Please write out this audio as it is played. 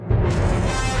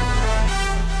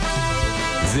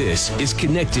This is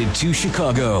Connected to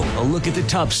Chicago, a look at the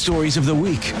top stories of the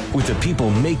week with the people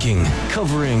making,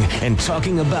 covering, and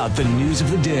talking about the news of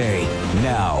the day.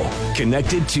 Now,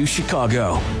 Connected to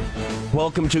Chicago.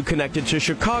 Welcome to Connected to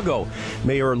Chicago.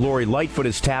 Mayor Lori Lightfoot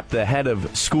has tapped the head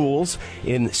of schools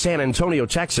in San Antonio,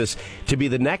 Texas, to be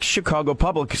the next Chicago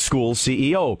Public Schools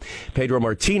CEO. Pedro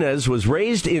Martinez was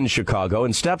raised in Chicago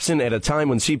and steps in at a time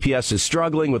when CPS is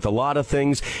struggling with a lot of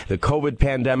things, the COVID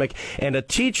pandemic, and a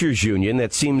teachers union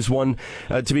that seems one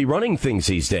to be running things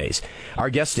these days. Our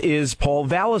guest is Paul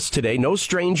Vallas today, no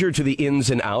stranger to the ins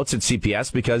and outs at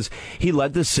CPS because he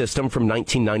led the system from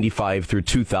 1995 through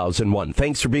 2001.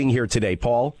 Thanks for being here today,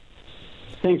 Paul.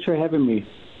 Thanks for having me.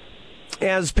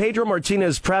 As Pedro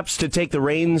Martinez preps to take the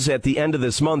reins at the end of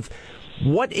this month,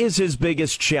 what is his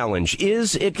biggest challenge?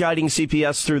 Is it guiding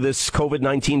CPS through this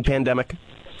COVID-19 pandemic?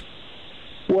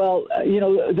 Well,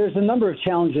 there's a number of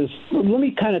challenges. Let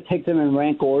me kind of take them in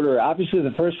rank order. Obviously,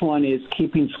 the first one is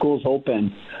keeping schools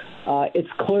open. It's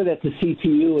clear that the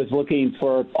CTU is looking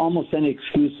for almost any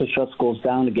excuse to shut schools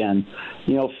down again.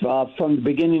 From the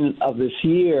beginning of this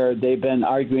year, they've been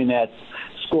arguing that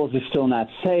schools are still not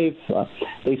safe.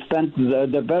 They spent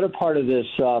the better part of this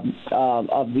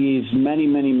of these many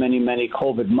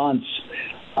COVID months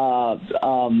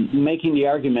making the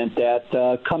argument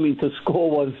that coming to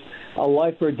school was a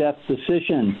life or death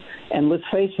decision. And let's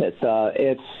face it,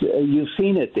 you've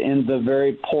seen it in the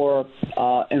very poor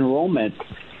enrollment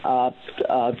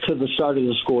to the start of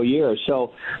the school year.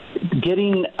 So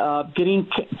getting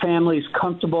families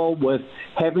comfortable with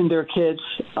having their kids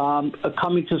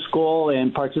coming to school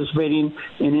and participating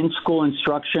in school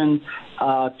instruction,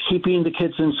 keeping the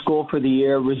kids in school for the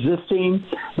year, resisting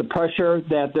the pressure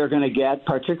that they're going to get,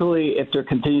 particularly if there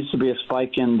continues to be a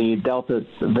spike in the Delta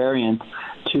variant,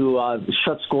 to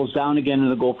shut schools down again and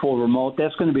to go full remote.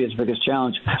 That's going to be his biggest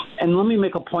challenge. And let me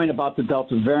make a point about the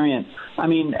Delta variant. I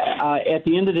mean, at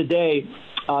the end of the day,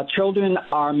 children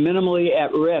are minimally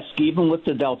at risk, even with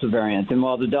the Delta variant. And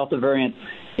while the Delta variant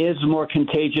is more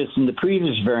contagious than the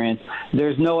previous variant,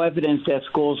 there's no evidence that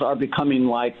schools are becoming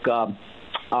like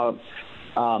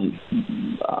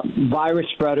virus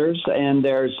spreaders, and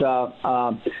there's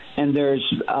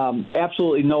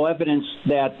absolutely no evidence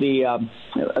that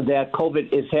that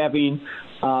COVID is having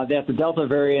that the Delta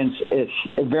variant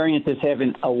is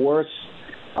having a worse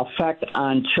effect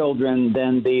on children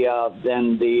than the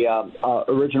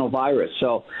original virus.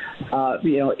 So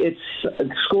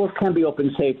schools can be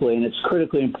open safely, and it's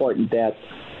critically important that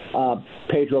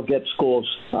Pedro gets schools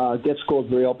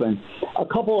reopened. A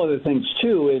couple other things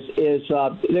too is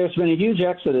there's been a huge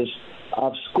exodus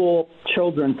of school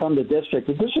children from the district.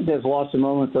 The district has lost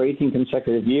enrollment for 18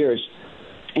 consecutive years,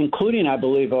 including, I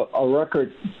believe, a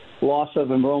record loss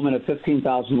of enrollment of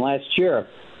 15,000 last year.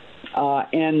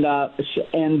 And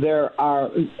there are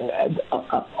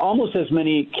almost as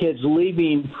many kids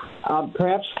leaving,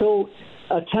 perhaps still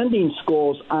attending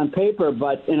schools on paper,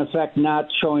 but in effect not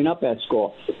showing up at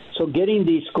school. So getting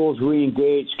these schools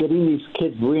re-engaged, getting these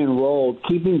kids re-enrolled,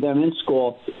 keeping them in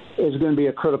school is going to be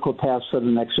a critical task for the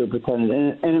next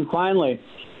superintendent. And then finally,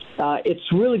 it's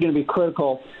really going to be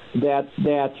critical that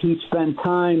he spend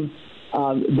time.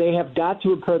 They have got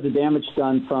to repair the damage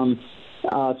done from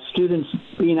students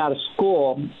being out of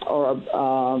school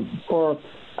for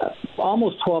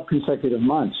almost 12 consecutive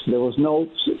months. There was no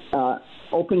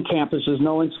open campuses,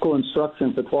 no in-school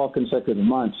instruction for 12 consecutive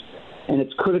months. And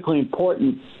it's critically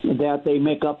important that they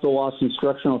make up the lost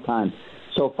instructional time.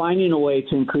 So finding a way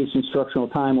to increase instructional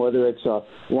time, whether it's a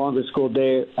longer school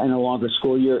day and a longer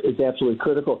school year, is absolutely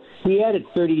critical. He added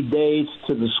 30 days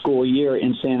to the school year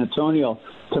in San Antonio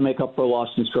to make up for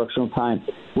lost instructional time,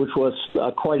 which was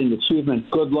quite an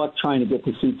achievement. Good luck trying to get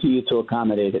the CTU to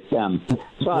accommodate them.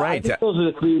 So right. I think those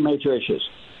are the three major issues.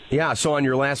 Yeah, so on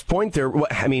your last point there,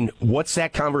 I mean, what's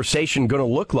that conversation going to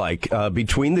look like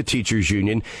between the teachers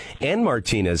union and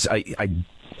Martinez?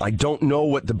 I don't know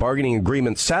what the bargaining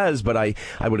agreement says, but I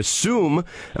would assume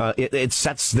it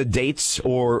sets the dates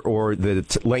or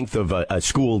the length of a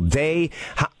school day.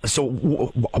 So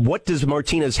what does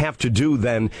Martinez have to do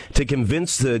then to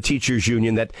convince the teachers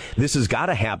union that this has got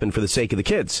to happen for the sake of the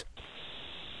kids?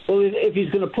 Well, if he's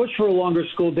going to push for a longer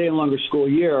school day and longer school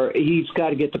year, he's got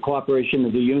to get the cooperation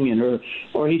of the union,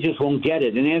 or he just won't get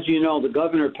it. And as you know, the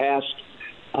governor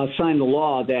signed the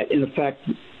law that, in effect,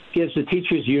 gives the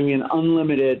teachers union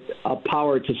unlimited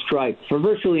power to strike for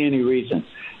virtually any reason,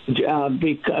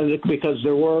 because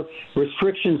there were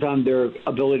restrictions on their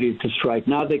ability to strike.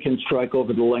 Now they can strike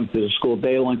over the length of the school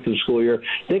day, length of the school year.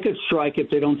 They could strike if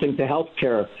they don't think the health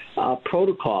care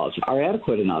protocols are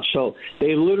adequate enough. So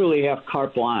they literally have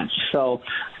carte blanche. So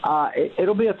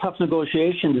it'll be a tough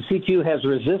negotiation. The CTU has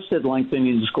resisted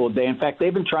lengthening the school day. In fact,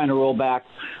 they've been trying to roll back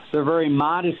the very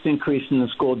modest increase in the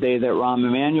school day that Rahm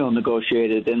Emanuel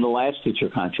negotiated in the last teacher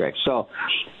contract. So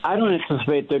I don't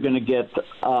anticipate they're going to get.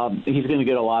 He's going to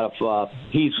get a lot of.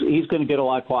 He's going to get a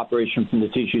lot of cooperation from the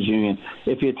teachers union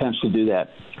if he attempts to do that.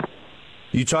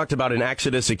 You talked about an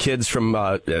exodus of kids from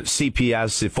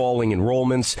CPS, falling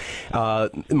enrollments.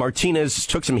 Martinez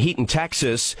took some heat in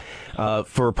Texas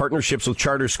for partnerships with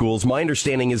charter schools. My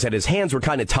understanding is that his hands were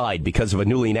kind of tied because of a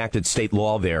newly enacted state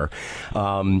law there.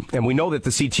 And we know that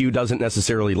the CTU doesn't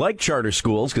necessarily like charter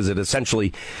schools because it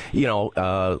essentially,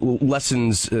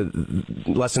 lessens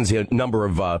the number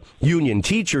of union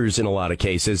teachers in a lot of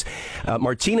cases.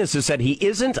 Martinez has said he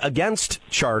isn't against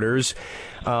charters.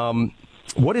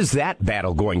 What is that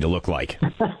battle going to look like?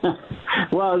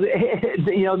 Well,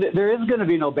 there is going to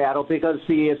be no battle because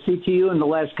the CTU in the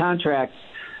last contract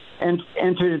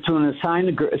entered into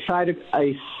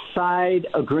a side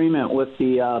agreement with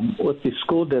the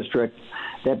school district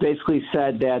that basically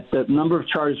said that the number of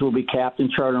charters will be capped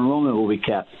and charter enrollment will be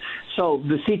capped. So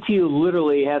the CTU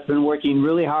literally has been working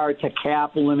really hard to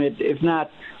cap, limit, if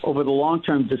not over the long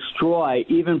term, destroy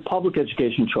even public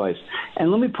education choice.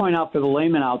 And let me point out for the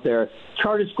layman out there,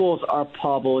 charter schools are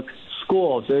public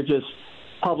schools. They're just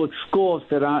public schools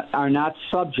that are not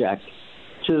subject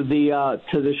to the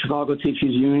Chicago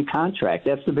Teachers Union contract.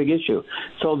 That's the big issue.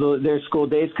 So their school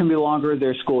days can be longer,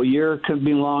 their school year could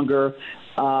be longer.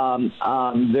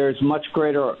 There's much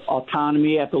greater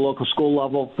autonomy at the local school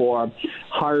level for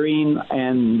hiring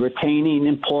and retaining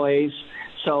employees.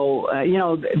 So,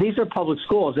 these are public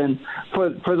schools. And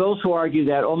for those who argue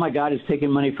that, oh, my God, it's taking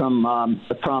money from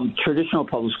traditional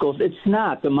public schools, it's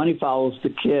not. The money follows the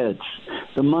kids.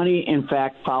 The money, in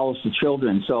fact, follows the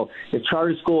children. So if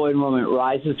charter school enrollment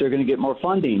rises, they're going to get more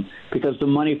funding because the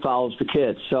money follows the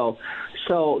kids. So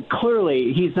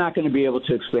clearly, he's not going to be able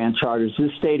to expand charters.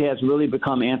 This state has really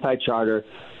become anti-charter.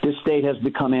 This state has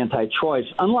become anti-choice,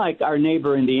 unlike our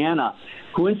neighbor Indiana,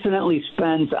 who incidentally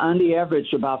spends, on the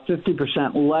average, about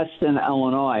 50% less than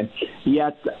Illinois.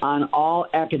 Yet, by all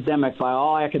academic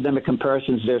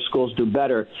comparisons, their schools do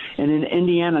better. And in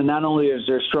Indiana, not only is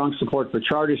there strong support for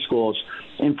charter schools,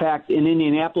 in fact, in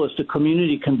Indianapolis, the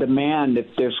community can demand, if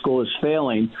their school is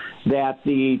failing, that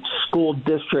the school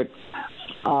district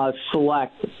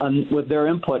select, with their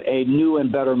input, a new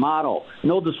and better model.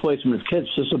 No displacement of kids,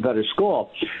 just a better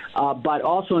school. But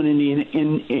also in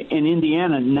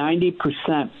Indiana,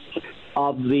 90%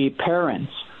 of the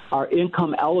parents are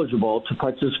income eligible to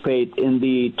participate in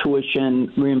the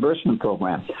tuition reimbursement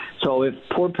program. So if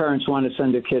poor parents want to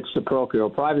send their kids to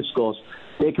parochial private schools,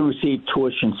 they can receive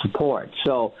tuition support.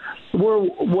 So we're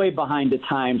way behind the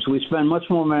times. We spend much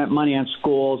more money on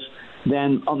schools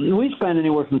than we spend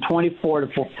anywhere from 24 to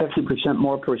 50%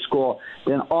 more per school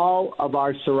than all of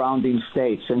our surrounding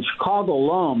states. And Chicago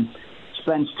alone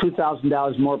spends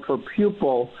 $2,000 more per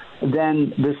pupil than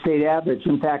the state average.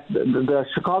 In fact, the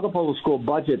Chicago public school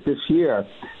budget this year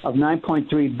of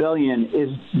 $9.3 billion is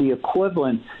the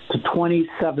equivalent to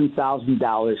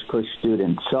 $27,000 per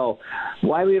student. So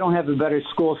why we don't have a better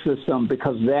school system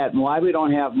because of that, and why we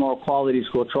don't have more quality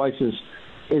school choices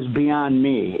is beyond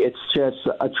me. It's just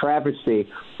a travesty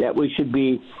that we should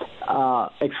be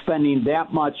expending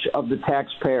that much of the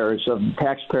taxpayers'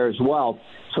 wealth,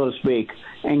 so to speak,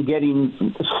 and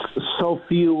getting so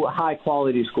few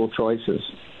high-quality school choices.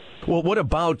 Well, what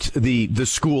about the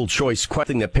school choice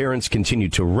question that parents continue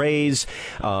to raise,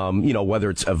 whether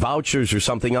it's vouchers or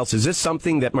something else? Is this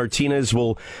something that Martinez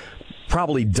will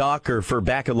probably duck or, for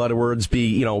back of letter words,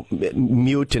 be,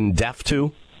 mute and deaf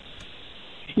to?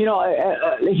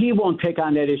 He won't take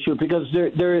on that issue because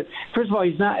first of all,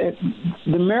 he's not.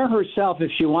 The mayor herself, if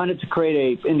she wanted to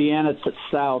create a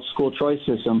Indiana-style school choice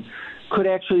system, could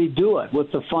actually do it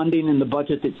with the funding and the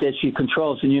budget that she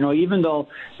controls. And, even though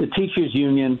the teachers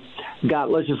union got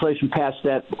legislation passed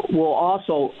that will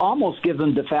also almost give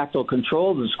them de facto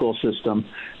control of the school system,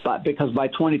 but because by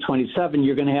 2027,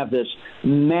 you're going to have this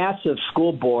massive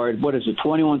school board,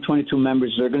 21, 22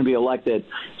 members that are going to be elected.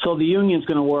 So the union's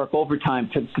going to work overtime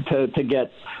to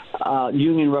get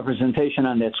union representation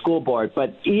on that school board.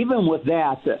 But even with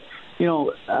that,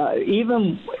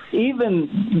 even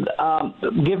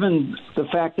given the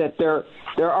fact that there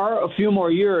are a few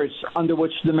more years under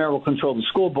which the mayor will control the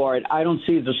school board, I don't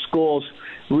see the schools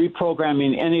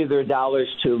reprogramming any of their dollars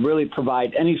to really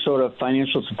provide any sort of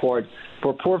financial support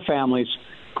for poor families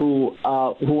who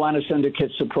want to send their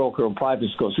kids to parochial private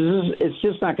schools. It's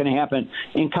just not going to happen.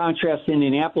 In contrast to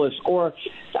Indianapolis or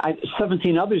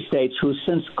 17 other states who,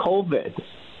 since COVID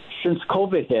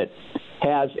hit,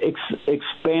 has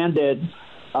expanded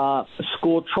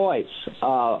school choice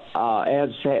as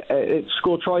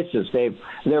school choices.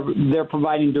 They're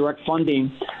providing direct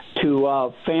funding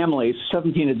to families,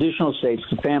 17 additional states,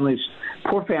 to families,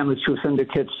 poor families who send their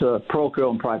kids to parochial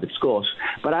and private schools.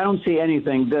 But I don't see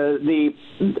anything. The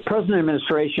present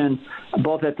administration,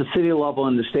 both at the city level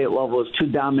and the state level, is too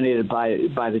dominated by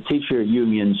the teacher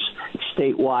unions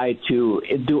statewide to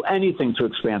do anything to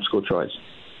expand school choice.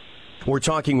 We're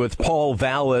talking with Paul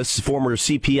Vallis, former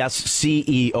CPS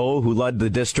CEO who led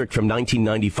the district from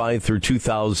 1995 through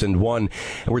 2001.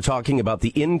 And we're talking about the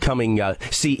incoming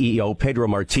CEO, Pedro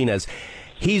Martinez.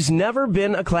 He's never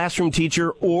been a classroom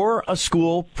teacher or a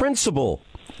school principal.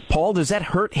 Paul, does that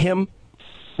hurt him?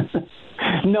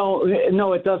 No,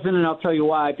 it doesn't, and I'll tell you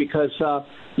why. Because,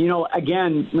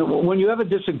 again, when you have a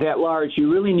district that large,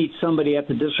 you really need somebody at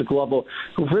the district level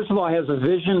who, first of all, has a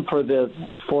vision for the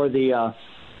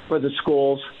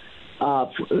schools,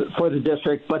 for the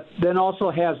district, but then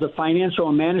also has the financial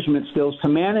and management skills to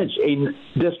manage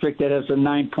a district that has a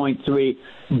 $9.3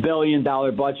 billion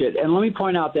budget. And let me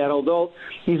point out that although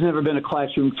he's never been a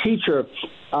classroom teacher,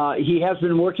 he has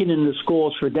been working in the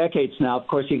schools for decades now. Of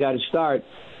course, he got to start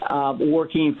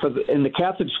working in the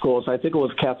Catholic schools. I think it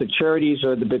was Catholic Charities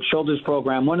or the Big Shoulders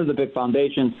Program, one of the big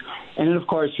foundations. And then, of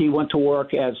course, he went to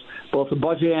work as both a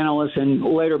budget analyst and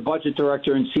later budget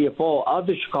director and CFO of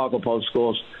the Chicago Public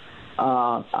Schools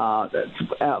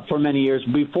for many years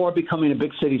before becoming a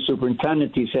big city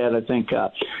superintendent. He said, I think I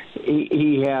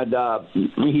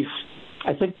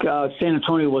think San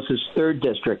Antonio was his third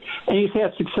district, and he's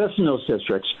had success in those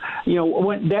districts.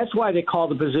 That's why they call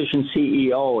the position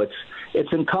CEO. It's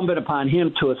incumbent upon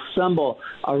him to assemble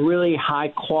a really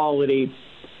high-quality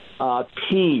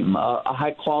team, a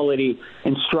high-quality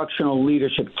instructional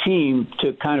leadership team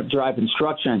to kind of drive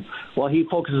instruction, while he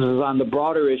focuses on the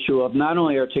broader issue of not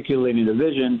only articulating the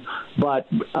vision, but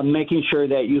making sure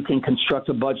that you can construct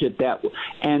a budget that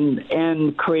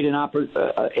and create an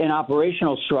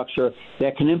operational structure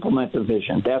that can implement the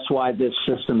vision. That's why this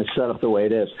system is set up the way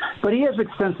it is. But he has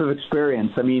extensive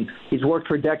experience. I mean, he's worked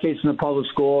for decades in the public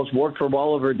schools, worked for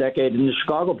well over a decade in the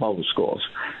Chicago Public Schools,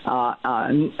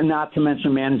 not to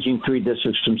mention managing 3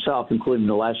 districts himself, including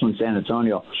the last one, San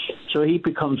Antonio. So he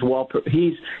becomes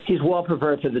he's well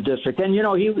prepared for the district. And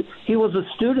he was a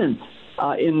student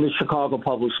in the Chicago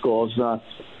Public Schools.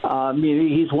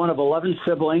 He's one of 11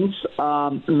 siblings,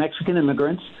 Mexican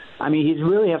immigrants. I mean, he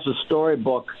really has a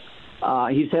storybook.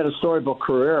 He's had a storybook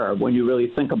career when you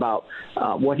really think about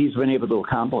what he's been able to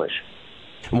accomplish.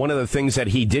 One of the things that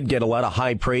he did get a lot of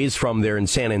high praise from there in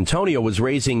San Antonio was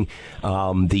raising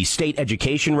the state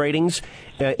education ratings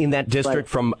in that district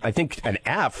from, I think, an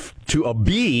F to a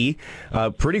B.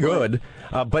 Pretty good.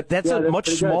 But that's a much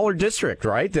smaller district,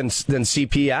 right, than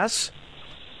CPS?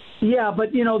 Yeah,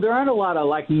 but, there aren't a lot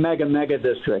of, mega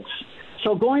districts.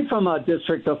 So going from a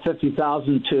district of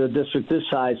 50,000 to a district this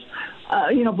size,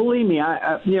 believe me,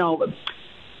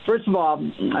 first of all,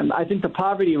 I think the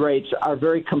poverty rates are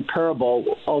very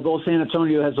comparable, although San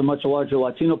Antonio has a much larger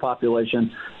Latino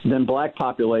population than black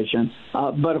population.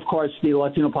 But of course, the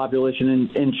Latino population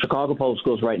in Chicago Public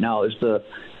Schools right now is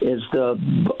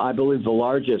I believe, the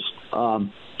largest.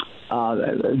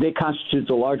 They constitute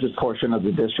the largest portion of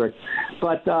the district.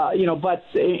 But but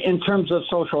in terms of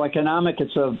social economic,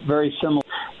 it's a very similar.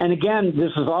 And again,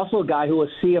 this is also a guy who was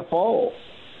CFO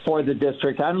for the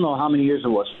district. I don't know how many years it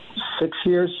was, 6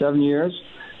 years, 7 years.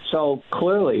 So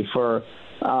clearly for,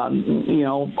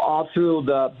 all through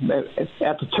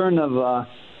at the turn of,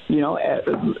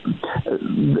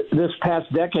 this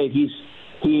past decade,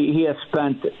 he has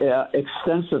spent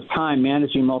extensive time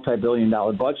managing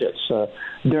multi-billion-dollar budgets.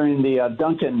 During the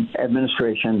Duncan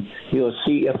administration, he was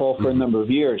CFO for a number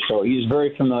of years, so he's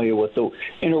very familiar with the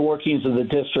inner workings of the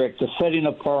district, the setting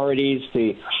of priorities,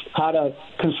 how to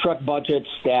construct budgets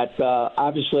that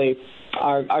obviously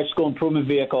are school improvement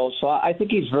vehicles. So I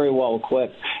think he's very well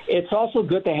equipped. It's also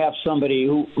good to have somebody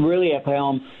who really at the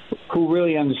helm, who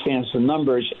really understands the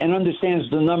numbers and understands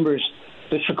the numbers,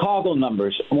 the Chicago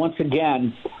numbers, once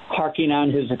again, harking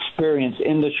on his experience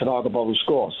in the Chicago Public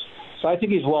Schools. So I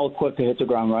think he's well equipped to hit the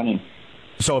ground running.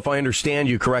 So if I understand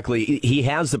you correctly, he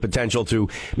has the potential to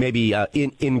maybe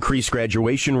increase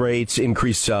graduation rates,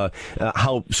 increase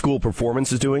how school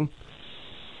performance is doing?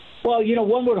 Well,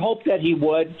 one would hope that he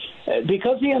would,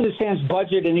 because he understands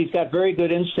budget and he's got very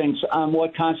good instincts on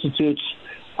what constitutes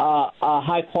a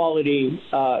high-quality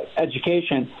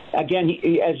education. Again,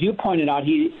 as you pointed out,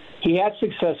 he had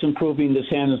success improving the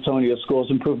San Antonio schools,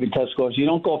 improving test scores. You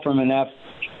don't go from an F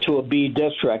to a B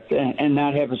district and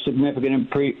not have a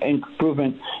significant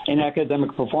improvement in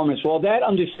academic performance. Well, that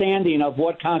understanding of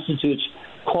what constitutes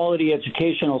quality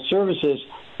educational services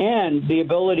and the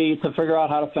ability to figure out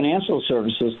how to finance those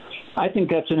services, I think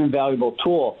that's an invaluable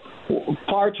tool.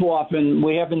 Far too often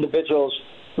we have individuals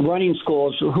running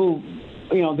schools who,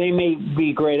 they may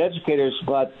be great educators,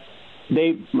 but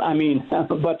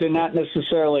but they're not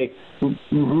necessarily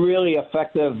really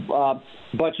effective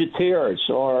budgeteers,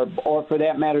 or for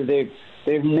that matter,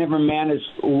 they've never managed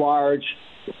large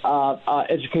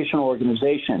educational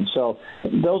organizations. So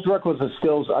those requisite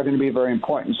skills are going to be very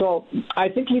important. So I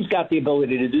think he's got the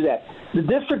ability to do that. The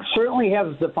district certainly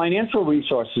has the financial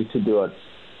resources to do it.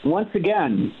 Once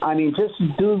again, just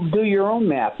do your own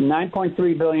math.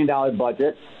 $9.3 billion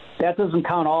budget. That doesn't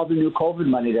count all the new COVID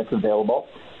money that's available.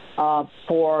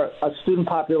 For a student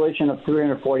population of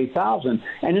 340,000.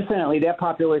 And incidentally, that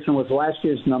population was last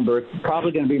year's number. It's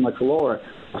probably going to be much lower.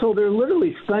 So they're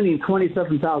literally spending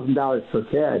 $27,000 per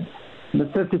kid. The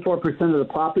 54% of the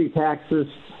property taxes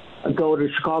go to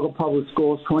Chicago Public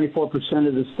Schools. 24%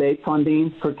 of the state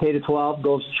funding for K-12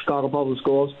 goes to Chicago Public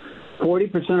Schools.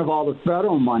 40% of all the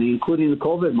federal money, including the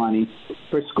COVID money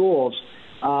for schools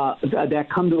that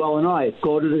come to Illinois,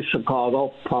 go to the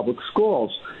Chicago Public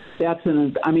Schools. That's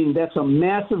a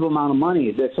massive amount of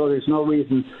money. So there's no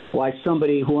reason why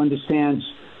somebody who understands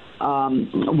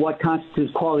what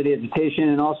constitutes quality education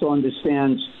and also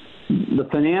understands the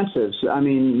finances,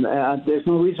 there's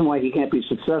no reason why he can't be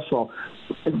successful,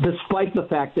 despite the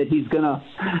fact that he's going to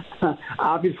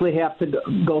obviously have to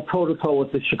go toe-to-toe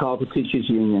with the Chicago Teachers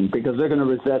Union, because they're going to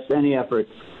resist any effort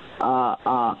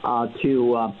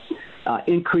to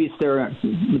increase their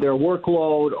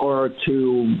workload or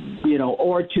to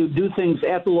do things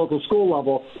at the local school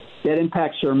level that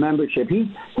impacts their membership. His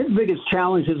biggest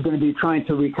challenge is going to be trying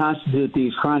to reconstitute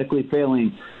these chronically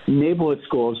failing neighborhood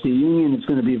schools. The union is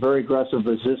going to be very aggressive,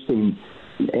 resisting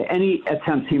any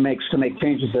attempt he makes to make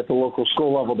changes at the local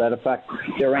school level that affect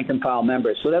their rank and file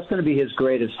members. So that's going to be his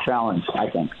greatest challenge, I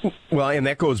think. Well, and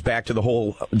that goes back to the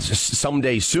whole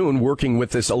someday soon working with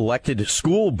this elected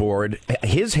school board.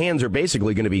 His hands are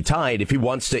basically going to be tied if he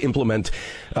wants to implement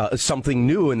something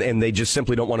new, and they just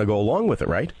simply don't want to go along with it,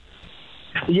 right?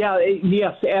 Yeah,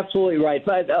 yes, absolutely right.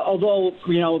 But although,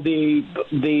 on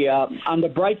the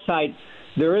bright side,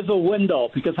 there is a window,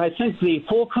 because I think the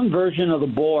full conversion of the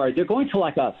board, they're going to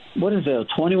a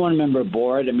 21-member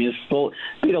board. It's supposed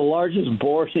to be the largest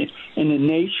board in the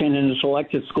nation in this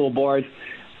elected school board.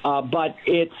 But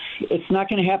it's not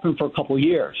going to happen for a couple of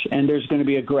years, and there's going to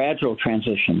be a gradual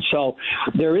transition. So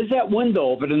there is that window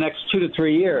over the next 2 to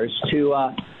 3 years to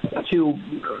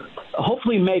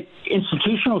hopefully make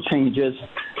institutional changes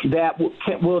that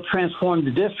will transform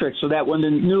the district, so that when the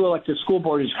new elected school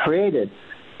board is created,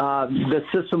 the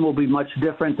system will be much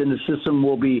different and the system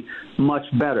will be much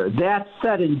better. That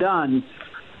said and done,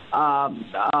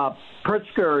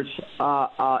 Pritzker's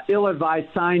ill-advised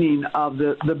signing of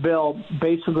the bill,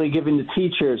 basically giving the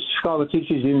Chicago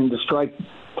Teachers Union, the strike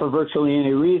for virtually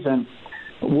any reason,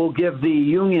 will give the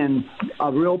union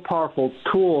a real powerful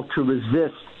tool to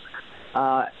resist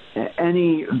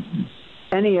any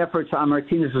efforts on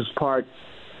Martinez's part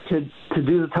to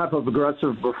do the type of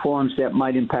aggressive reforms that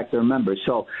might impact their members.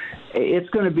 So it's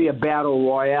going to be a battle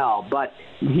royale, but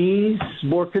he's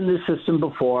worked in the system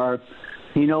before.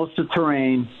 He knows the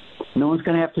terrain. No one's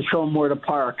going to have to show him where to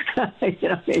park. He's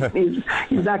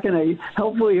not going to.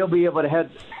 Hopefully, he'll be able to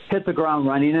hit the ground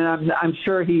running. And I'm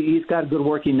sure he's got a good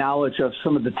working knowledge of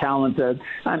some of the talent.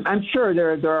 I'm sure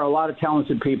there are a lot of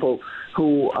talented people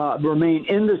who remain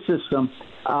in the system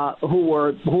who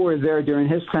were there during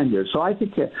his tenure. So I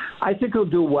think he'll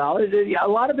do well. A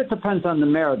lot of it depends on the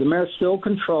mayor. The mayor still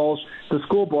controls the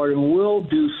school board and will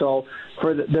do so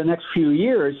for the next few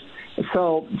years.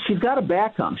 So she's got to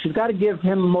back him. She's got to give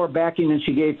him more backing than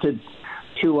she gave to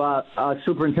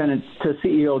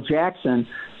CEO Jackson,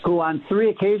 who on 3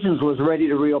 occasions was ready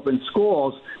to reopen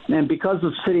schools, and because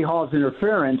of City Hall's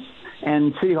interference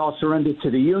and City Hall surrendered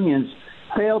to the unions,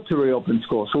 failed to reopen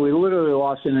schools. So we literally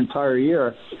lost an entire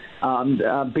year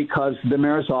because the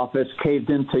mayor's office caved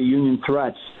into union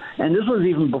threats. And this was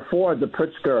even before the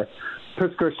Pritzker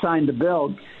signed the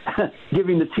bill,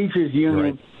 giving the teachers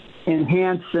union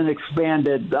enhanced and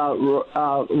expanded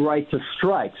right to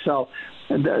strike. So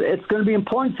it's going to be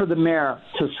important for the mayor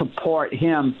to support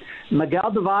him.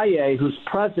 Miguel del Valle, who's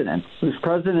president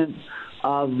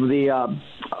of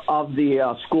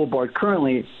the school board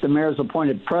currently, the mayor's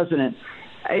appointed president,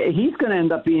 he's going to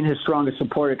end up being his strongest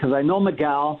supporter, because I know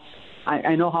Miguel.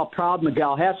 I know how proud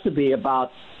Miguel has to be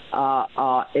about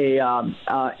an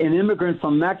immigrant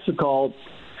from Mexico,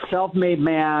 self-made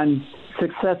man,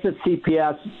 success at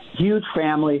CPS, huge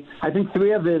family. I think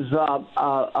 3 of his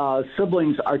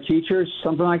siblings are teachers,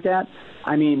 something like that.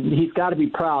 I mean, he's got to be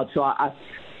proud. So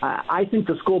I think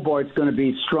the school board's going to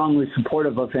be strongly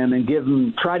supportive of him and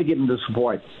try to give him the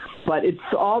support. But it's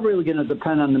all really going to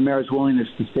depend on the mayor's willingness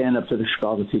to stand up to the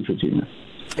Chicago Teachers Union.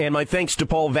 And my thanks to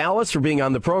Paul Vallis for being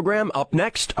on the program. Up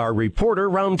next, our Reporter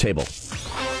Roundtable.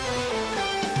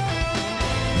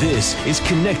 This is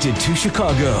Connected to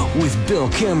Chicago with Bill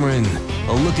Cameron.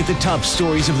 A look at the top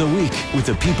stories of the week with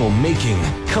the people making,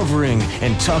 covering,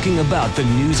 and talking about the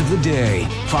news of the day.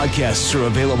 Podcasts are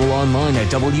available online at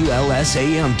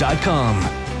WLSAM.com.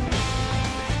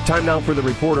 Time now for the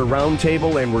Reporter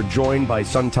Roundtable, and we're joined by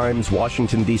Sun-Times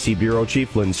Washington, D.C. Bureau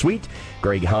Chief Lynn Sweet,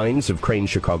 Greg Hines of Crane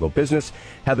Chicago Business,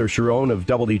 Heather Cherone of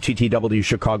WTTW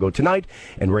Chicago Tonight,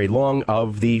 and Ray Long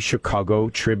of the Chicago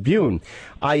Tribune.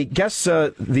 I guess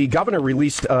the governor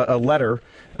released a letter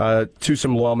to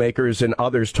some lawmakers and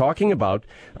others talking about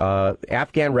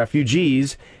Afghan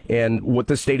refugees and what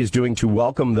the state is doing to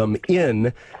welcome them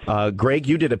in. Greg,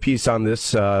 you did a piece on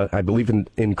this, I believe,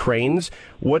 in Cranes.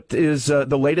 What is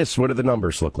the latest? What do the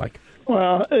numbers look like?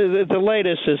 Well, the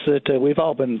latest is that we've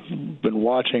all been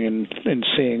watching and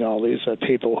seeing all these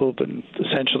people who've been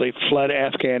essentially fled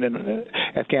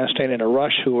Afghanistan in a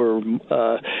rush, who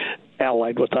were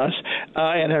allied with us,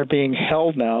 and are being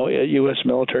held now at U.S.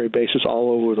 military bases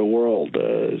all over the world,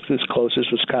 as close as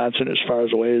Wisconsin, as far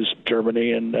as away as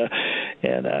Germany and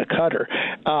Qatar.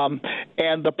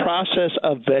 And the process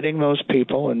of vetting those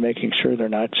people and making sure they're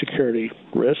not security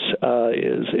risks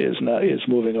is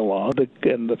moving along.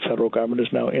 And the federal government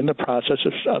is now in the process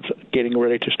of getting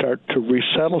ready to start to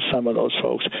resettle some of those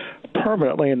folks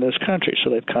permanently in this country. So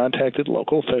they've contacted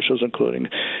local officials, including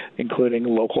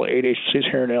local aid agencies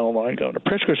here in Illinois, Governor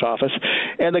Pritzker's office,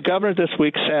 and the governor this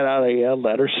week sent out a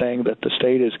letter saying that the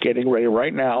state is getting ready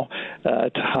right now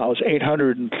to house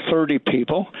 830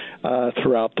 people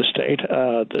throughout the state.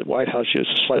 The White House used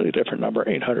a slightly different number,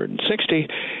 860,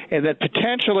 and that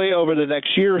potentially over the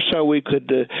next year or so we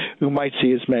might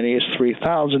see as many as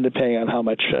 3,000, depending on how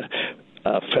much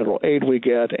federal aid we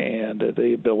get and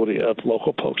the ability of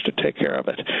local folks to take care of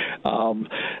it.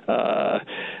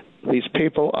 These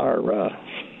people are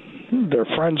they're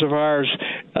friends of ours.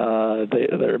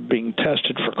 They're being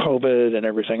tested for COVID and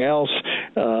everything else.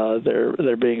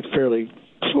 They're being fairly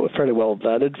well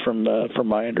vetted from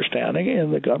my understanding,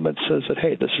 and the government says that,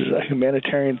 hey, this is a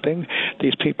humanitarian thing.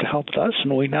 These people helped us,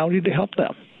 and we now need to help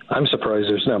them. I'm surprised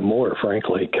there's not more,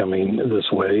 frankly, coming this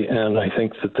way, and I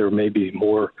think that there may be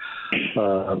more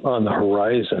on the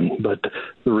horizon. But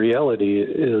the reality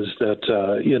is that,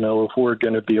 if we're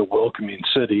going to be a welcoming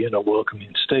city and a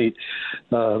welcoming state,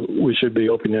 we should be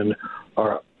opening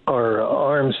our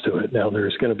arms to it. Now,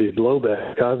 there's going to be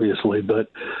blowback, obviously, but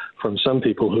from some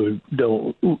people who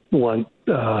don't want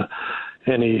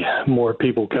any more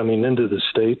people coming into the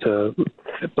state.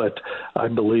 But I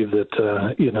believe that,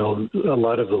 a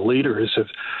lot of the leaders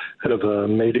have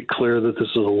made it clear that this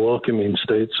is a welcoming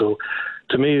state. So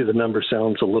to me, the number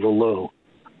sounds a little low.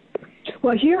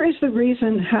 Well, here is the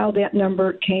reason how that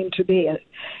number came to be,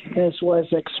 as was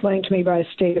explained to me by a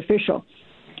state official.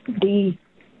 The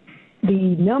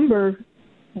number,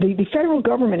 the federal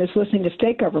government is listening to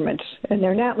state governments, and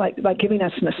they're not like giving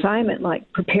us an assignment,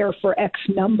 like prepare for X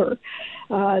number.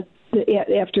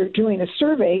 After doing a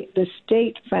survey, the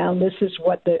state found this is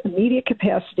what the immediate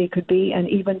capacity could be, and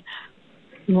even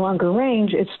longer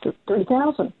range, it's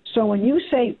 3,000. So when you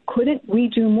say, couldn't we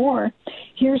do more,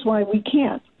 here's why we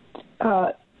can't.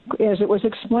 As it was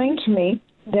explained to me,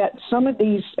 that some of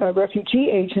these refugee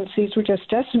agencies were just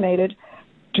decimated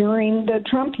during the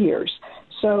Trump years.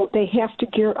 So they have to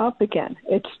gear up again.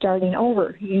 It's starting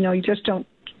over. You just don't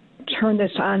turn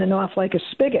this on and off like a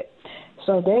spigot.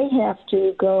 So they have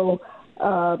to go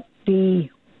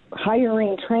be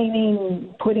hiring,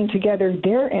 training, putting together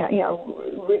their,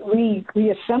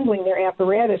 reassembling their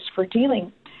apparatus for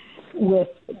dealing with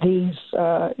these,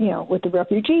 with the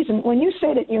refugees. And when you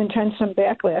say that you intend some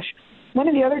backlash, one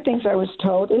of the other things I was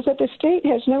told is that the state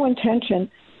has no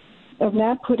intention of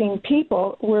not putting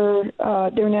people where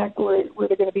they're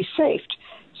going to be safe.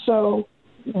 So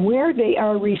where they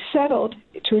are resettled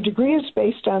to a degree is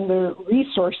based on the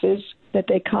resources that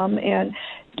they come. And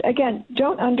again,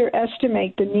 don't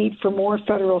underestimate the need for more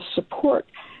federal support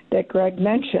that Greg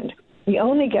mentioned. We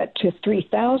only get to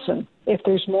 3,000 if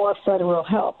there's more federal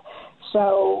help.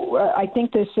 So I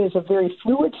think this is a very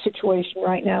fluid situation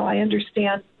right now. I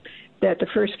understand that the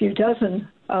first few dozen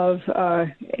of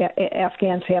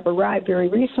Afghans have arrived very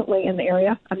recently in the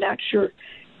area. I'm not sure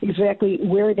exactly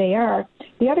where they are,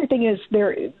 the other thing is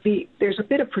there's a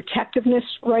bit of protectiveness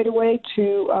right away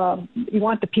to you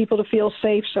want the people to feel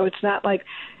safe, so it's not like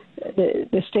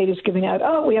the state is giving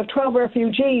out, we have 12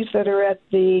 refugees that are at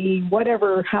the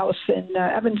whatever house in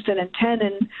Evanston and 10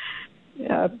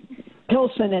 in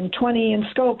Pilsen and 20 in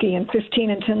Skokie and 15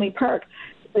 in Tinley Park.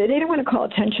 They don't want to call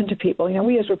attention to people.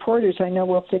 We as reporters, I know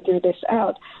we'll figure this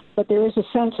out, but there is a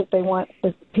sense that they want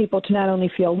the people to not only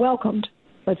feel welcomed,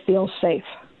 but feel safe.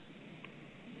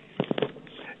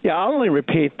 Yeah, I'll only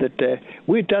repeat that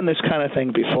we've done this kind of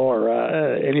thing before.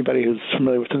 Anybody who's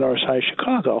familiar with the North Side of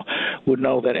Chicago would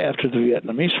know that after the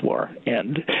Vietnamese War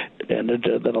ended,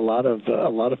 that a lot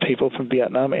of people from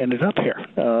Vietnam ended up here,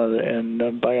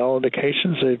 and by all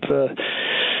indications, they've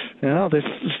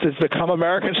become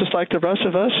Americans just like the rest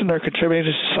of us, and they're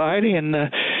contributing to society.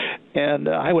 And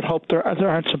I would hope there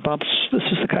aren't some bumps. This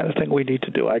is the kind of thing we need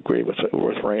to do. I agree with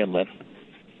Ray and Lynn.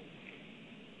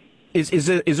 Is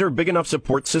there a big enough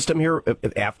support system here,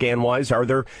 Afghan-wise? Are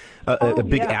there a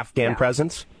big Afghan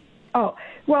presence? Oh,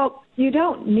 well, you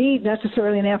don't need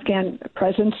necessarily an Afghan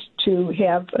presence to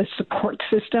have a support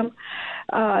system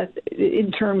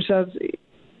in terms of,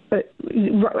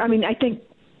 I think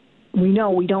we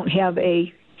know we don't have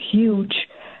a huge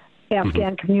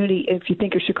Afghan community, if you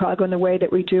think of Chicago in the way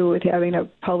that we do with having a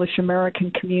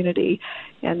Polish-American community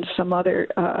and some other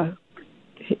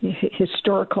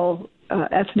historical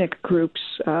ethnic groups,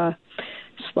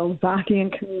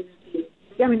 Slovakian community.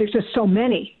 There's just so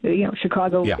many.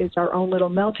 Chicago is our own little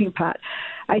melting pot.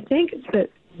 I think the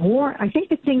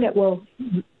thing that will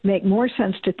make more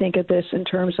sense to think of this in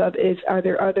terms of is, are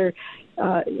there other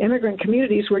immigrant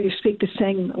communities where you speak the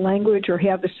same language or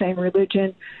have the same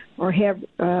religion or have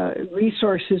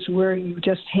resources where you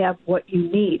just have what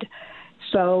you need?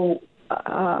 So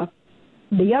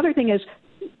the other thing is,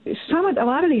 a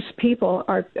lot of these people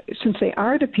since they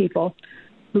are the people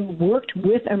who worked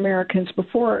with Americans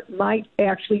before, might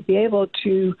actually be able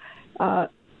to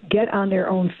get on their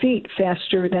own feet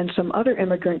faster than some other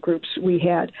immigrant groups we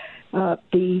had.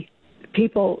 The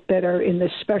people that are in the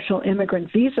special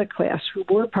immigrant visa class who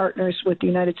were partners with the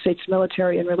United States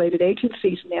military and related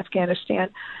agencies in Afghanistan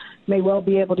may well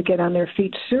be able to get on their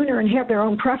feet sooner and have their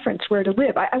own preference where to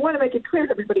live. I want to make it clear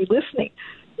to everybody listening,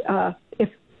 if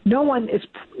no one is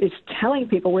telling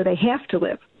people where they have to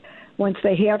live. Once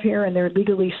they have here and they're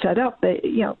legally set up,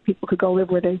 people could go live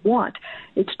where they want.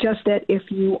 It's just that if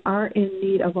you are in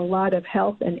need of a lot of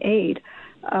help and aid,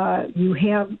 you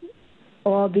have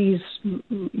all these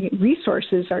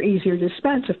resources are easier to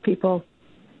dispense if people,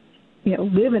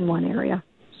 live in one area.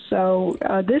 So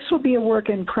this will be a work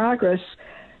in progress,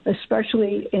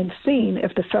 especially in seeing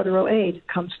if the federal aid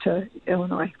comes to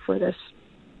Illinois for this.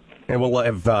 And we'll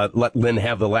have let Lynn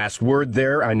have the last word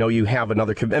there. I know you have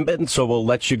another commitment, so we'll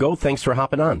let you go. Thanks for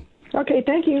hopping on. Okay,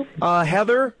 thank you.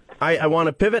 Heather, I want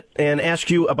to pivot and ask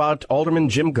you about Alderman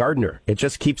Jim Gardner. It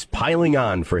just keeps piling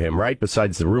on for him, right?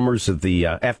 Besides the rumors of the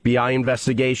FBI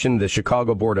investigation, the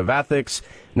Chicago Board of Ethics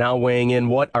now weighing in.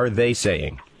 What are they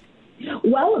saying?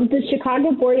 Well, the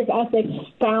Chicago Board of Ethics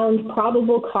found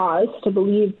probable cause to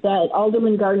believe that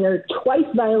Alderman Gardner twice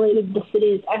violated the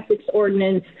city's ethics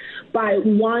ordinance by,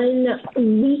 one,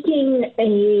 leaking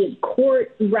a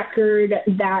court record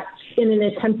that, in an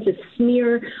attempt to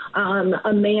smear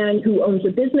a man who owns a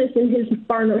business in his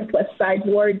Far Northwest Side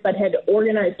ward, but had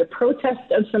organized a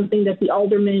protest of something that the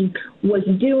alderman was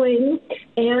doing,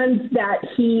 and that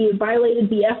he violated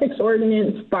the ethics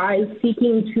ordinance by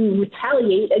seeking to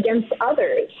retaliate against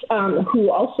others who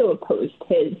also opposed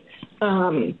his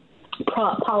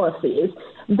policies.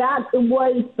 That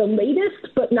was the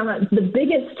latest, but not the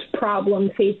biggest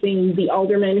problem facing the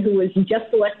alderman who was just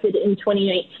elected in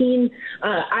 2019.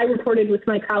 I reported with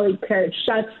my colleague Parrot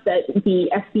Schutz that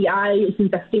the FBI is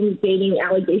investigating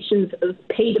allegations of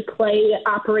pay-to-play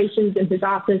operations in his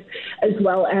office, as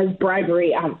well as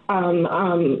bribery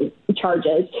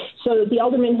charges. So the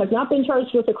alderman has not been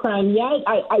charged with a crime yet.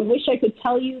 I wish I could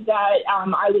tell you that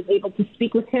I was able to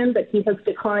speak with him, but he has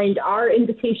declined our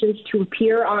invitations to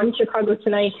appear on Chicago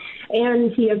Tonight,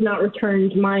 and he has not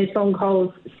returned my phone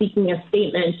calls seeking a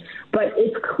statement. But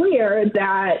it's clear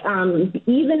that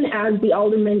even as the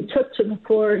alderman took to the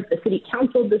floor of the city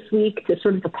council this week to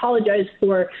sort of apologize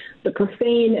for the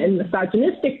profane and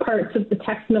misogynistic parts of the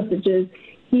text messages,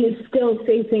 he is still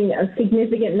facing a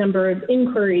significant number of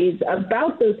inquiries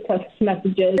about those text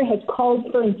messages. He has called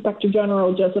for Inspector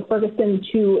General Joseph Ferguson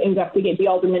to investigate the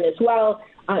alderman as well.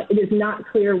 It is not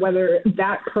clear whether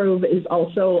that probe is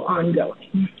also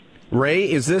ongoing.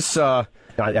 Ray, is this, I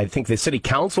think the city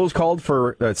council has called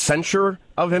for censure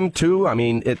of him, too. I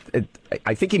mean,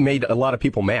 I think he made a lot of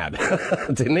people mad,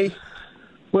 didn't he?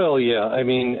 Well, yeah. I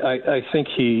mean, I think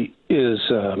he is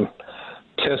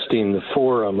testing the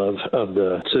forum of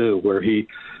the two, where he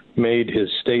made his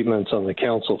statements on the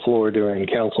council floor during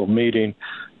council meeting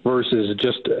versus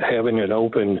just having an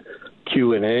open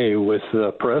Q&A with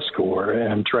the press corps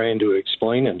and trying to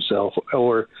explain himself,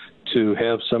 or to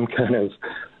have some kind of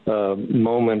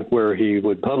moment where he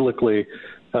would publicly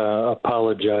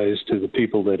apologize to the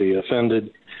people that he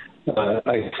offended.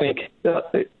 I think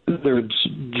there's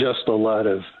just a lot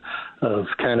of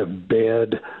kind of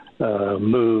bad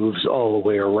moves all the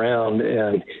way around,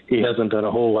 and he hasn't done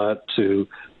a whole lot to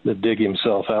dig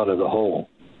himself out of the hole.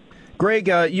 Greg,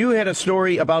 you had a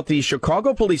story about the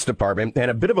Chicago Police Department and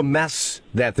a bit of a mess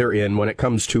that they're in when it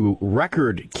comes to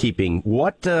record keeping.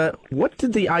 What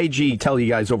did the IG tell you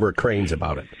guys over at Cranes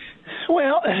about it?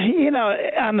 Well,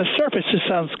 on the surface, this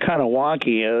sounds kind of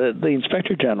wonky. The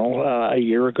Inspector General, a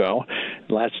year ago,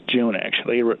 last June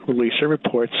actually, released a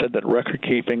report, said that record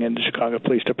keeping in the Chicago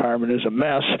Police Department is a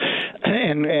mess.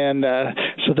 And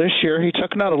so this year he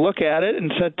took another look at it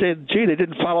and said, gee, they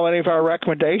didn't follow any of our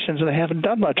recommendations and they haven't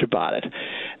done much about it.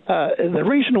 The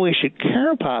reason we should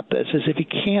care about this is if you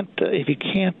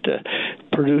can't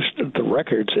produce the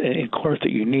records in court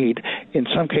that you need, in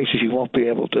some cases you won't be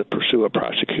able to pursue a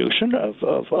prosecution of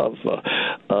a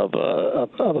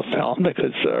felon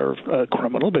because or a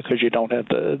criminal because you don't have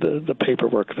the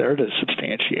paperwork there to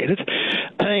substantiate it.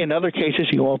 In other cases,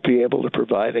 you won't be able to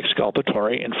provide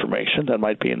exculpatory information that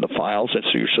might be in the files, and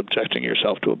so you're subjecting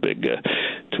yourself to a big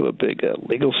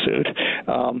legal suit.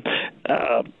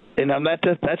 And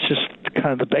that's just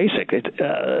kind of the basic.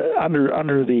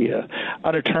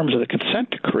 Under terms of the consent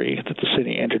decree that the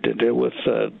city entered into with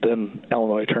then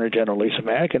Illinois Attorney General Lisa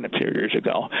Madigan a few years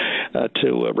ago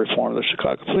to reform the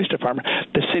Chicago Police Department,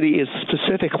 the city is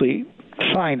specifically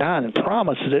signed on and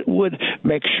promised that it would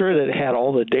make sure that it had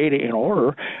all the data in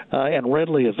order and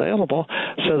readily available,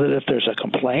 so that if there's a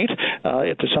complaint,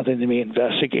 if there's something to be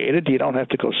investigated, you don't have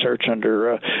to go search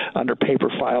under paper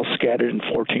files scattered in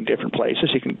 14 different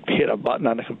places. You can hit a button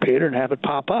on the computer and have it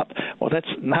pop up. Well, that's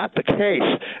not the case,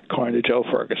 according to Joe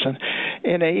Ferguson.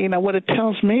 And what it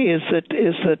tells me is that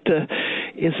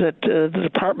the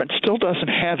department still doesn't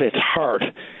have its heart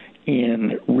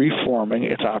in reforming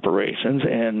its operations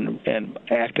and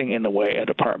acting in the way a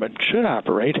department should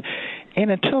operate. And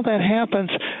until that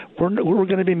happens, we're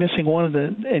going to be missing one of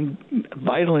the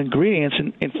vital ingredients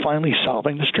in finally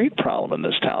solving the street problem in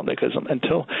this town, because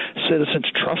until citizens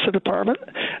trust the department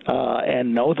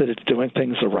and know that it's doing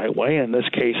things the right way, in this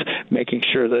case making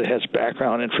sure that it has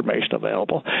background information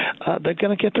available, they're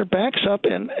going to get their backs up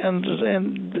and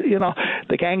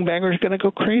the gangbanger is going to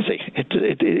go crazy.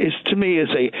 It is, to me,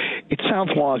 it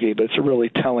sounds wonky, but it's a really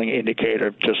telling indicator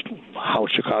of just how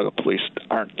Chicago police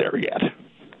aren't there yet.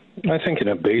 I think at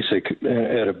a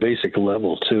basic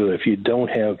level, too, if you don't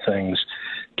have things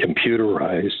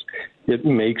computerized, it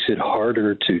makes it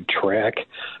harder to track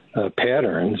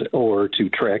patterns or to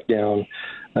track down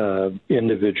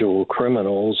individual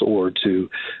criminals or to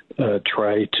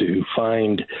try to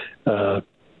find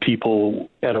people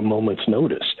at a moment's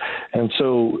notice. And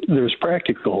so there's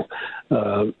practical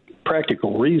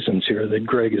reasons here that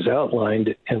Greg has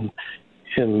outlined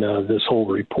in this whole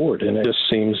report, and it just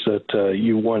seems that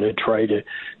you want to try to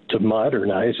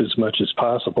modernize as much as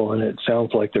possible, and it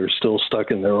sounds like they're still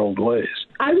stuck in their old ways.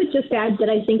 I would just add that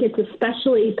I think it's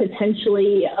especially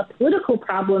potentially a political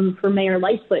problem for Mayor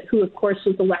Lightfoot, who, of course,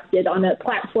 was elected on a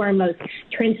platform of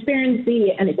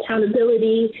transparency and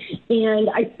accountability, and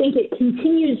I think it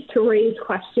continues to raise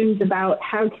questions about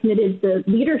how committed the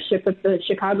leadership of the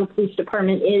Chicago Police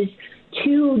Department is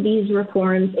to these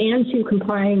reforms and to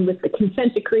complying with the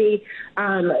consent decree.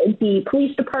 The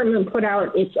police department put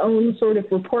out its own sort of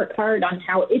report card on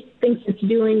how it thinks it's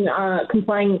doing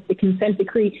complying with the consent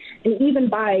decree, and even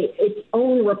by its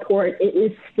own report, it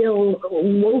is still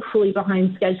woefully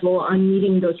behind schedule on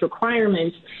meeting those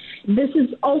requirements. This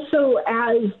is also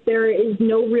as there is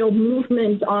no real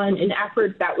movement on an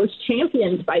effort that was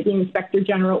championed by the Inspector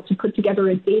General to put together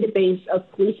a database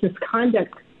of police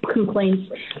misconduct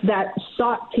complaints that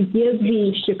sought to give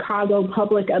the Chicago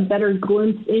public a better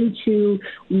glimpse into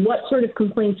what sort of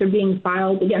complaints are being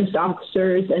filed against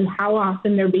officers and how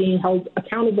often they're being held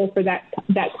accountable for that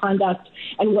conduct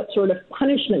and what sort of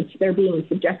punishments they're being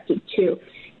subjected to.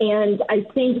 And I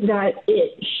think that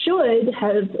it should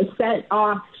have set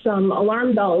off some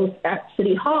alarm bells at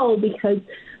City Hall, because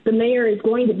the mayor is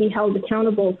going to be held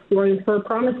accountable for her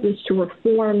promises to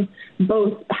reform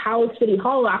both how City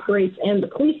Hall operates and the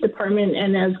police department.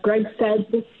 And as Greg said,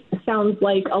 this sounds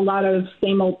like a lot of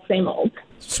same old, same old.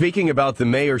 Speaking about the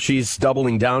mayor, she's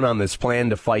doubling down on this plan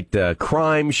to fight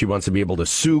crime. She wants to be able to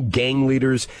sue gang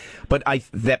leaders. But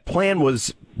that plan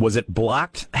was it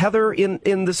blocked, Heather,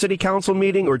 in the city council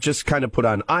meeting, or just kind of put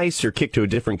on ice or kicked to a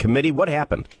different committee? What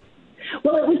happened?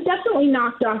 Well, it was definitely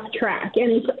knocked off track,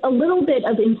 and it's a little bit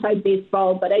of inside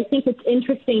baseball, but I think it's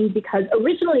interesting because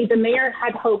originally the mayor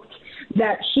had hoped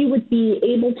that she would be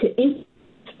able to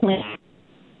plan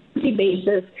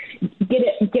basis,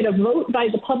 get a vote by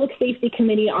the Public Safety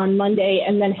Committee on Monday,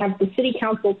 and then have the City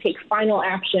Council take final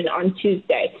action on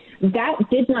Tuesday. That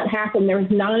did not happen. There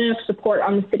was not enough support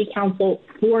on the City Council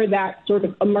for that sort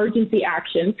of emergency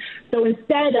action. So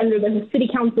instead, under the City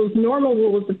Council's normal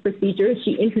rules of procedure,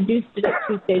 she introduced it at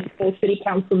Tuesday's full City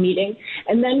Council meeting,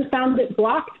 and then found it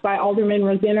blocked by Alderman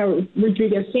Rosanna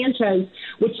Rodriguez-Sanchez,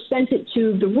 which sent it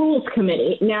to the Rules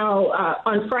Committee. Now,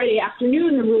 on Friday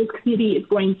afternoon, the Rules Committee is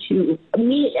going to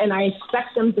meet, and I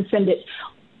expect them to send it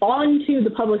on to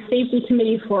the Public Safety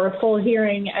Committee for a full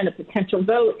hearing and a potential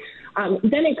vote.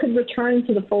 Then it could return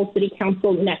to the full City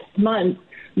Council next month.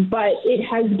 But it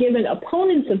has given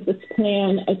opponents of this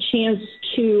plan a chance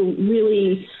to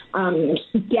really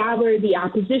gather the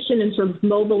opposition and sort of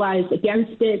mobilize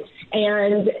against it.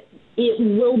 And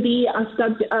it will be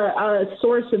a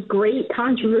source of great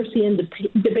controversy and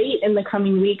debate in the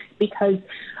coming weeks because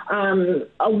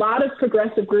a lot of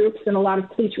progressive groups and a lot of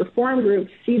police reform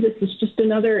groups see this as just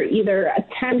another either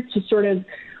attempt to sort of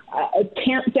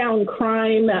tamp down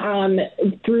crime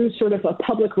through sort of a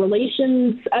public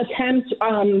relations attempt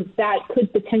that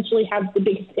could potentially have the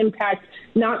biggest impact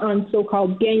not on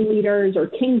so-called gang leaders or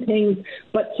kingpins,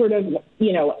 but sort of,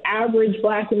 average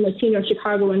Black and Latino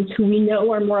Chicagoans who we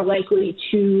know are more likely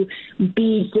to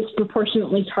be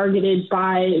disproportionately targeted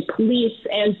by police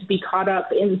and to be caught up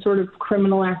in sort of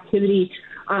criminal activity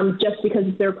just because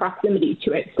of their proximity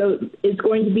to it. So it's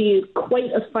going to be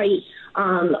quite a fight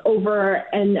over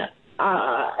an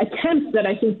attempt that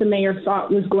I think the mayor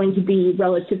thought was going to be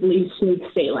relatively smooth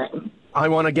sailing. I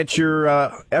want to get your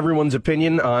everyone's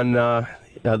opinion on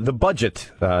the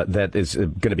budget that is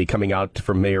going to be coming out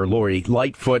from Mayor Lori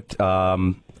Lightfoot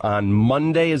on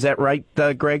Monday. Is that right,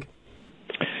 Greg?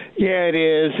 Yeah, it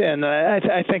is, and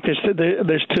I think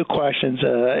there's two questions,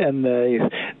 and they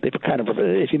kind of,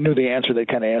 if you knew the answer, they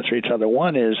kind of answer each other.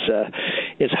 One is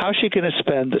how she going to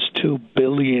spend this $2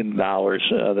 billion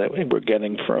that we're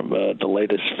getting from the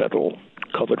latest federal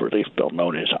COVID relief bill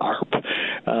known as ARP.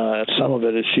 Some of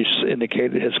it, as she's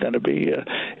indicated, is going to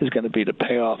be to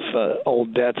pay off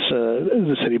old debts.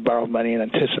 The city borrowed money in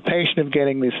anticipation of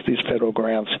getting these federal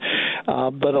grants,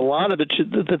 but a lot of it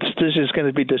this is going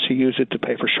to be just to use it to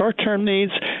pay for short-term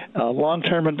needs,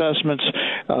 long-term investments.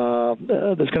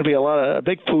 There's going to be a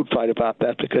big food fight about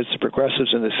that because the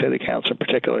progressives in the city council in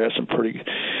particular have some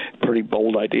pretty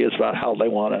bold ideas about how they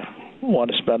want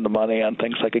to spend the money on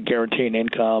things like a guaranteed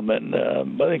income and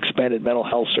expanded mental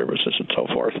health services and so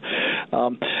forth.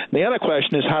 The other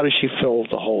question is, how does she fill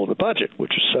the hole of the budget,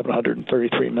 which is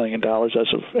 $733 million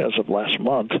as of last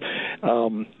month?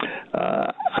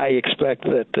 I expect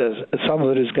that some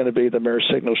of it is going to be the mayor's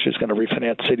signal she's going to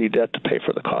refinance city debt to pay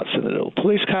for the cost of the new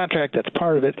police contract. That's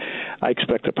part of it. I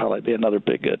expect there'll probably be another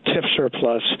big TIF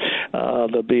surplus.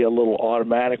 There'll be a little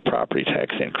automatic property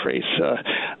tax increase,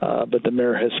 but the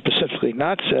mayor has specifically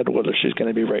not said whether she's going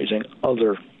to be raising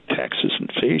other taxes and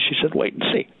fees. She said wait and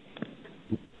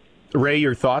see. Ray,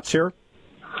 your thoughts here?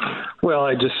 Well,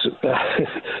 I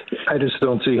just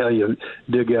don't see how you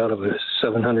dig out of a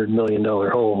 $700 million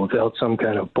hole without some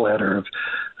kind of platter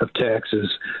of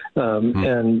taxes.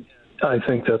 And I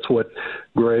think that's what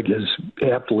Greg has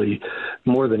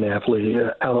more than aptly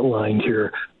outlined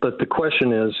here. But the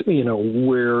question is,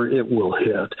 where it will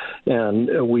hit.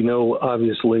 And we know,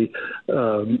 obviously,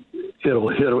 it'll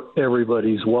hit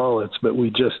everybody's wallets, but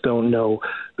we just don't know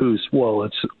whose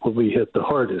wallets will be hit the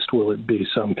hardest. Will it be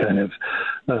some kind of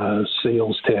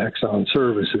sales tax on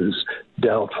services?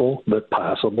 Doubtful, but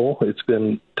possible. It's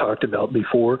been talked about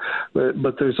before.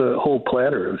 But there's a whole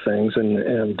platter of things,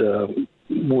 and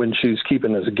when she's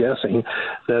keeping us guessing,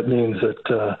 that means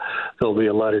that there'll be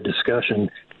a lot of discussion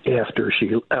after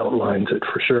she outlines it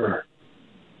for sure.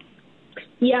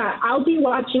 Yeah, I'll be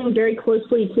watching very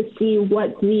closely to see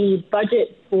what the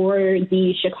budget for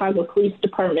the Chicago Police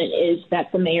Department is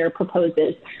that the mayor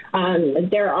proposes.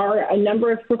 There are a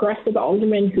number of progressive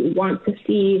aldermen who want to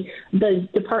see the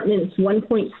department's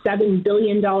 $1.7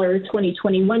 billion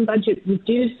 2021 budget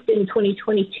reduced in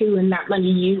 2022 and that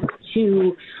money used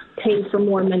to pay for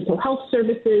more mental health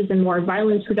services and more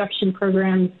violence reduction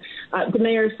programs. The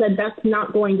mayor said that's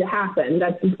not going to happen,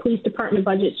 that the police department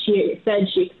budget, she said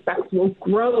she expects will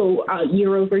grow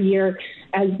year over year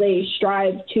as they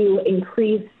strive to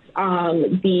increase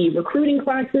the recruiting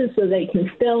classes so they can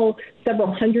fill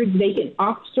several hundred vacant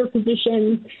officer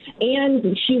positions.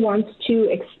 And she wants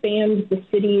to expand the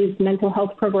city's mental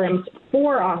health programs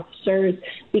for officers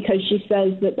because she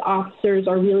says that the officers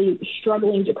are really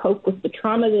struggling to cope with the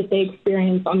trauma that they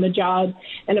experience on the job.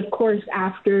 And of course,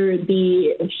 after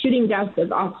the shooting death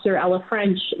of Officer Ella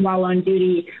French while on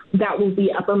duty, that will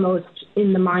be uppermost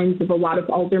in the minds of a lot of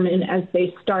aldermen as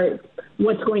they start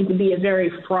what's going to be a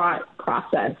very fraught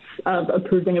process of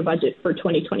approving a budget for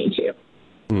 2022.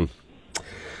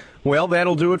 Well,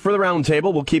 that'll do it for the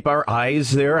roundtable. We'll keep our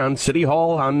eyes there on City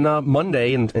Hall on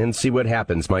Monday and see what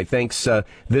happens. My thanks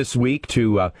this week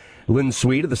to Lynn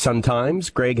Sweet of the Sun-Times,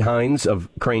 Greg Hines of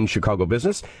Crane Chicago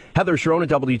Business, Heather Sharon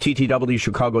of WTTW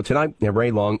Chicago Tonight, and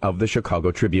Ray Long of the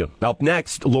Chicago Tribune. Up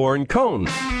next, Lauren Cohn.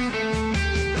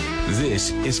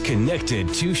 This is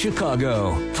Connected to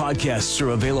Chicago. Podcasts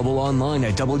are available online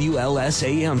at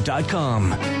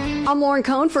WLSAM.com. I'm Lauren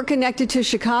Cohn for Connected to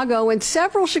Chicago, and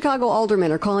several Chicago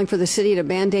aldermen are calling for the city to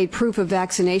mandate proof of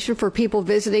vaccination for people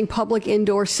visiting public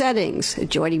indoor settings.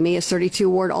 Joining me is 32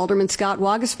 Ward Alderman Scott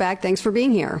Waguespack. Thanks for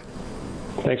being here.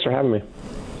 Thanks for having me.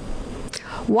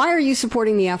 Why are you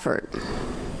supporting the effort?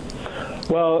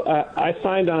 Well, I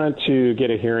signed on to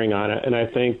get a hearing on it, and I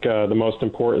think the most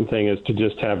important thing is to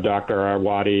just have Dr.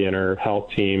 Arwady and her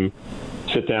health team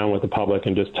sit down with the public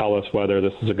and just tell us whether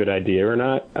this is a good idea or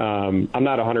not. I'm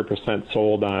not 100%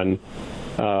 sold on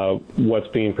what's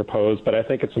being proposed, but I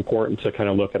think it's important to kind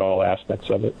of look at all aspects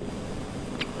of it.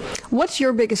 What's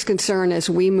your biggest concern as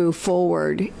we move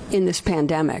forward in this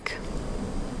pandemic?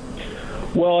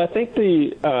 Well, I think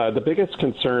the biggest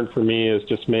concern for me is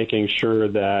just making sure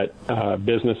that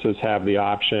businesses have the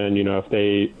option. You know, if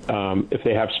they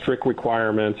have strict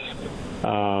requirements,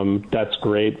 that's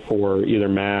great for either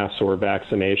masks or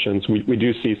vaccinations. We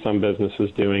do see some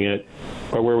businesses doing it,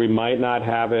 but where we might not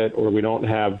have it or we don't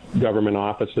have government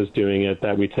offices doing it,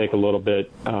 that we take a little bit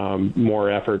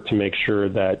more effort to make sure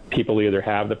that people either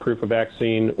have the proof of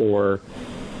vaccine or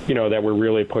that we're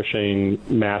really pushing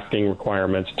masking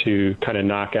requirements to kind of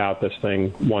knock out this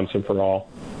thing once and for all.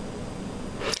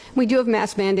 We do have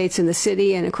mask mandates in the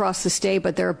city and across the state,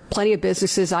 but there are plenty of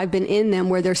businesses, I've been in them,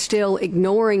 where they're still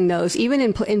ignoring those, even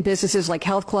in businesses like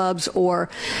health clubs or,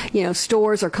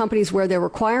 stores or companies where they're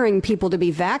requiring people to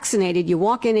be vaccinated. You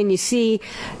walk in and you see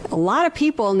a lot of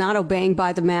people not obeying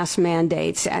by the mask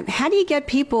mandates. How do you get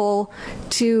people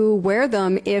to wear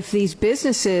them if these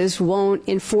businesses won't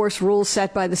enforce rules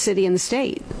set by the city and the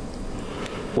state?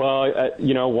 Well,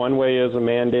 one way is a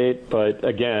mandate, but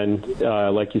again,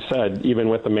 like you said, even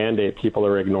with the mandate, people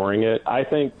are ignoring it. I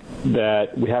think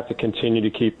that we have to continue to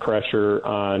keep pressure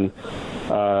on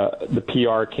the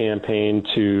PR campaign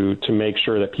to make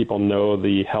sure that people know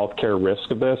the healthcare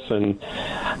risk of this, and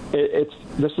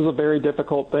this is a very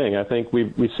difficult thing. I think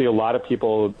we see a lot of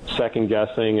people second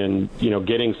guessing and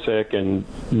getting sick and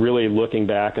really looking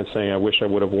back and saying, I wish I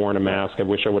would have worn a mask, I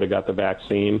wish I would have got the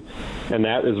vaccine, and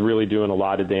that is really doing a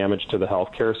lot of damage to the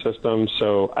healthcare system.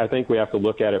 So I think we have to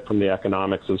look at it from the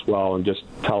economics as well and just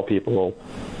tell people,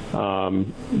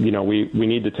 we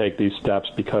need to take these steps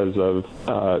because of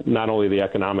not only the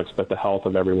economics but the health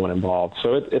of everyone involved.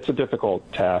 So it's a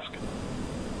difficult task.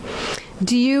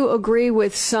 Do you agree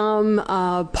with some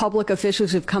public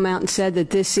officials who've come out and said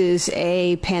that this is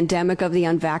a pandemic of the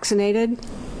unvaccinated?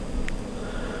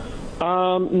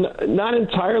 Not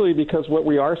entirely, because what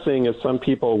we are seeing is some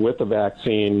people with the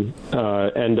vaccine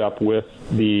end up with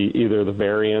either the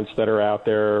variants that are out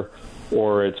there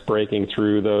or it's breaking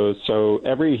through those. So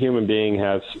every human being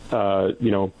has, a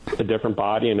different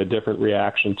body and a different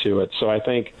reaction to it. So I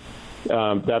think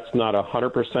that's not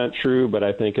 100% true, but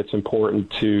I think it's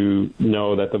important to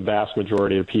know that the vast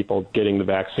majority of people getting the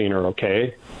vaccine are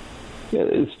okay.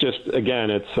 It's just, again,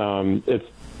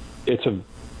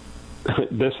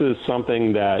 this is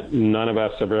something that none of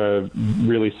us have ever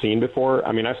really seen before.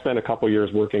 I mean, I spent a couple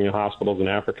years working in hospitals in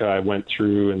Africa. I went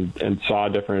through and saw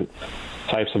different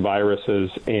types of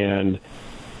viruses, and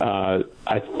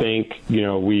I think,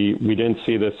 we didn't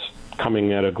see this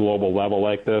coming at a global level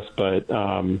like this, but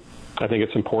I think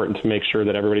it's important to make sure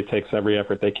that everybody takes every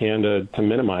effort they can to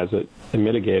minimize it and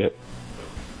mitigate it.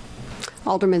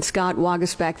 Alderman Scott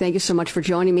Waguespack, thank you so much for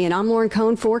joining me. And I'm Lauren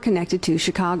Cohn for Connected to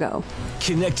Chicago.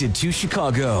 Connected to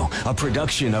Chicago, a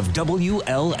production of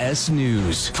WLS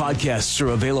News. Podcasts are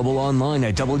available online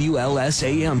at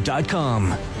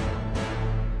WLSAM.com.